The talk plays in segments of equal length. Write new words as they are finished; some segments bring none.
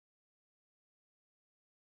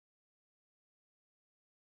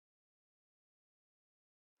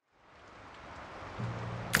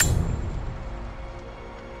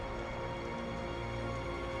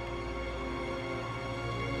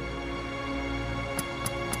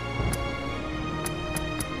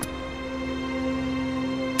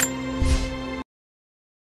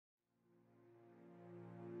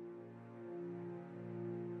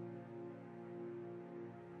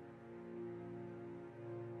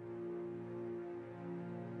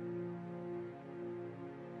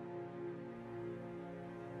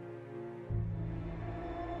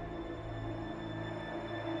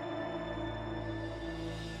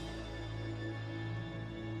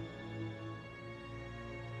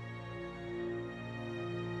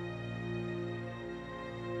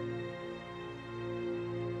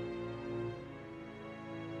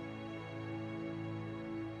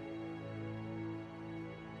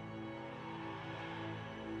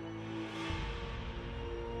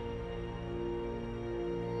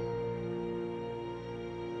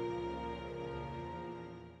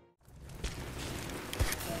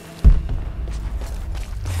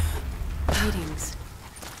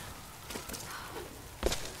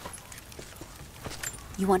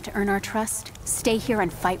You want to earn our trust? Stay here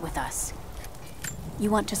and fight with us.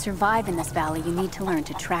 You want to survive in this valley, you need to learn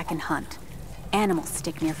to track and hunt. Animals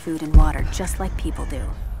stick near food and water, just like people do.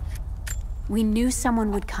 We knew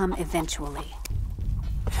someone would come eventually.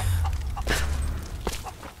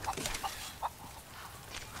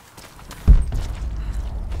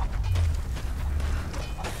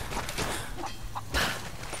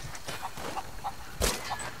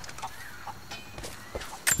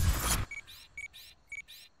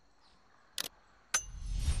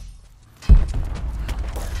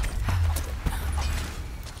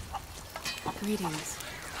 Greetings.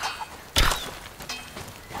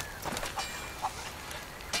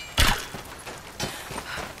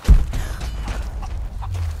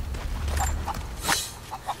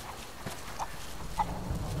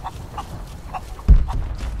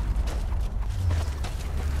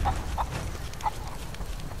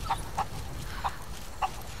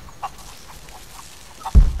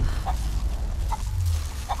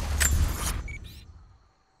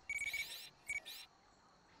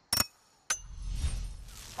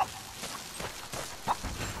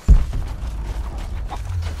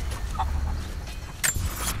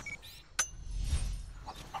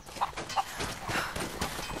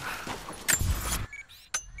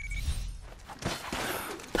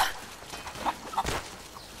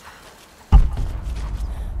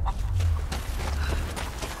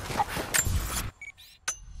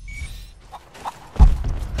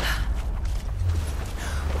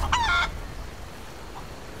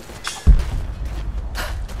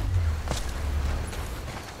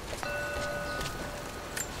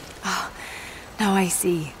 Now I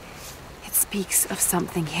see. It speaks of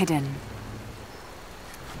something hidden.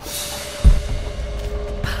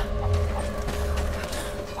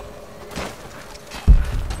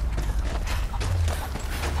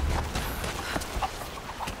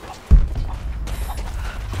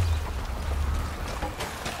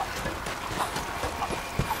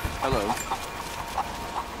 Hello.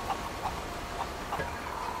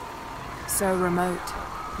 So remote,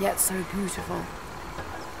 yet so beautiful.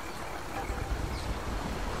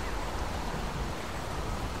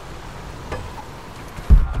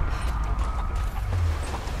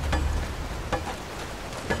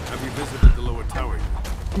 Have you visited the lower tower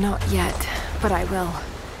yet? Not yet, but I will.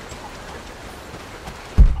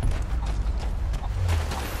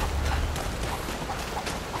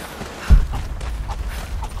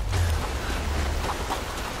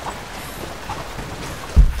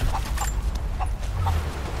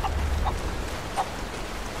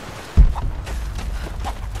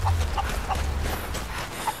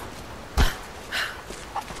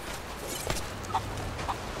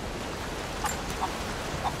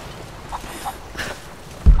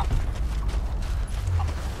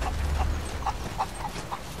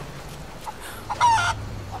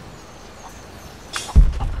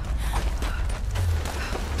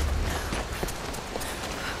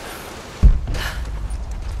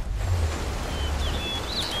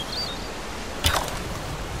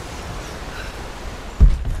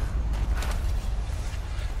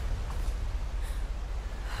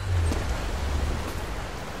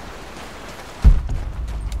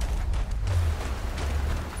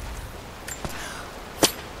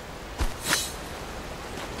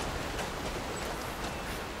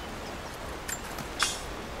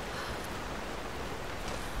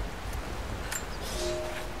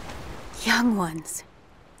 Young ones,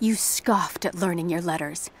 you scoffed at learning your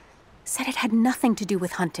letters. Said it had nothing to do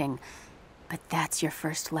with hunting. But that's your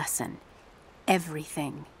first lesson.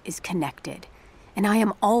 Everything is connected. And I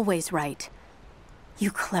am always right. You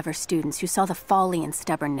clever students who saw the folly and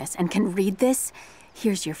stubbornness and can read this,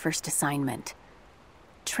 here's your first assignment.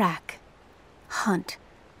 Track, hunt,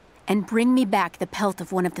 and bring me back the pelt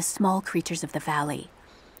of one of the small creatures of the valley.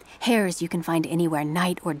 Hares you can find anywhere,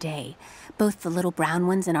 night or day. Both the little brown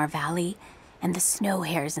ones in our valley and the snow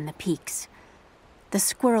hares in the peaks. The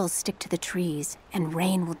squirrels stick to the trees, and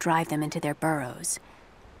rain will drive them into their burrows.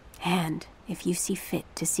 And if you see fit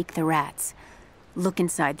to seek the rats, look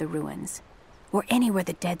inside the ruins, or anywhere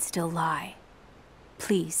the dead still lie.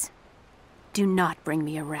 Please, do not bring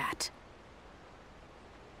me a rat.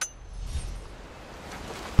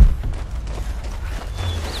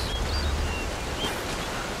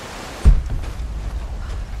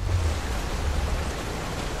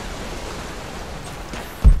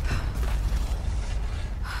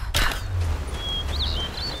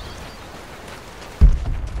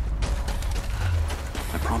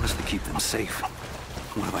 I promised to keep them safe.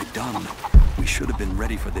 What have I done? We should have been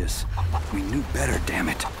ready for this. We knew better, damn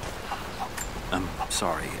it. I'm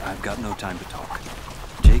sorry, I've got no time to talk.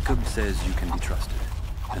 Jacob says you can be trusted,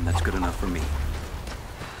 and that's good enough for me.